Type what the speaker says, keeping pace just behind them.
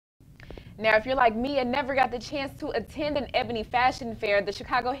Now, if you're like me and never got the chance to attend an Ebony Fashion Fair, the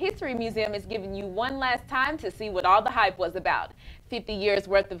Chicago History Museum is giving you one last time to see what all the hype was about. 50 years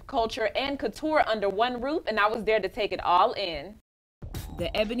worth of culture and couture under one roof, and I was there to take it all in.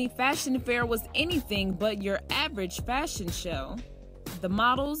 The Ebony Fashion Fair was anything but your average fashion show. The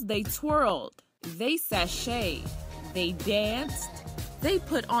models, they twirled, they sashayed, they danced, they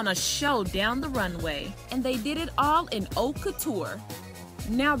put on a show down the runway, and they did it all in haute couture.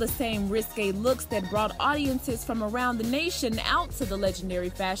 Now the same risque looks that brought audiences from around the nation out to the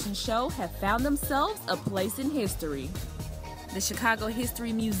legendary fashion show have found themselves a place in history. The Chicago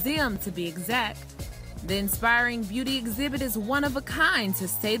History Museum, to be exact. The inspiring beauty exhibit is one of a kind, to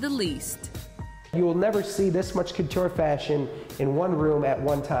say the least. You will never see this much couture fashion in one room at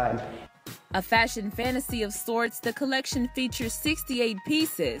one time. A fashion fantasy of sorts, the collection features 68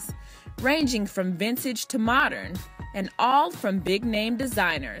 pieces, ranging from vintage to modern, and all from big-name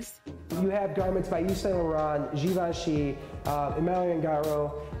designers. You have garments by Yves Saint Laurent, Givenchy, Emmanuel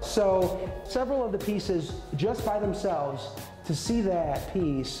Garo. So several of the pieces, just by themselves, to see that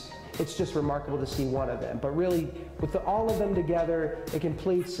piece, it's just remarkable to see one of them. But really, with all of them together, it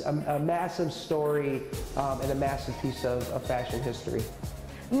completes a massive story and a massive piece of fashion history.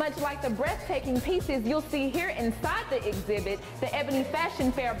 Much like the breathtaking pieces you'll see here inside the exhibit, the Ebony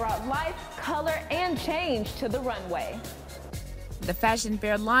Fashion Fair brought life, color, and change to the runway. The fashion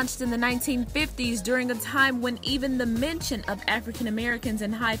fair launched in the 1950s during a time when even the mention of African Americans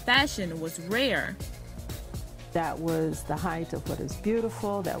in high fashion was rare. That was the height of what is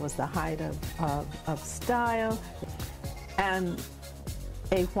beautiful, that was the height of style, and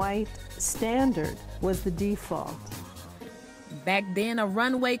a white standard was the default. Back then, a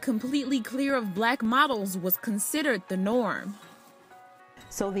runway completely clear of black models was considered the norm.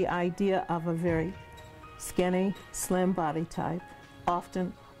 So the idea of a very skinny, slim body type,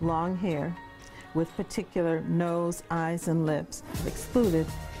 often long hair, with particular nose, eyes, and lips, excluded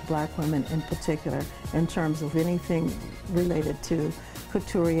black women in particular in terms of anything related to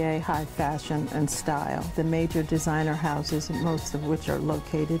couturier, high fashion, and style. The major designer houses, most of which are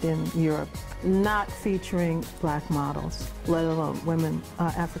located in Europe, not featuring black models, let alone women,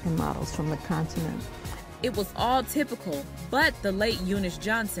 African models from the continent. It was all typical, but the late Eunice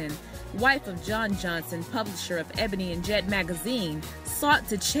Johnson, wife of John Johnson, publisher of Ebony and Jet magazine, sought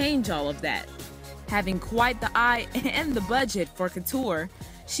to change all of that. Having quite the eye and the budget for couture,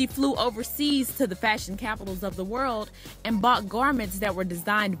 she flew overseas to the fashion capitals of the world and bought garments that were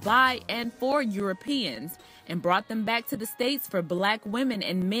designed by and for Europeans and brought them back to the States for black women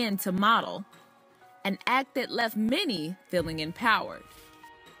and men to model. An act that left many feeling empowered.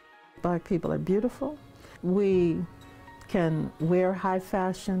 Black people are beautiful. We can wear high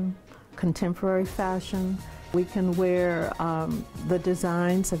fashion, contemporary fashion. We can wear the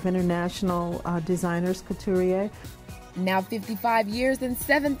designs of international designers, couturier. Now 55 years and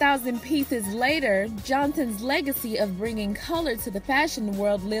 7,000 pieces later, Johnson's legacy of bringing color to the fashion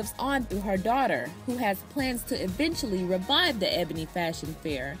world lives on through her daughter, who has plans to eventually revive the Ebony Fashion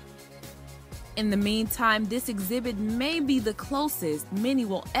Fair. In the meantime, this exhibit may be the closest many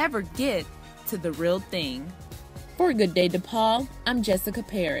will ever get to the real thing. For Good Day DePaul, I'm Jessica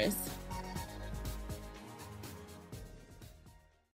Paris.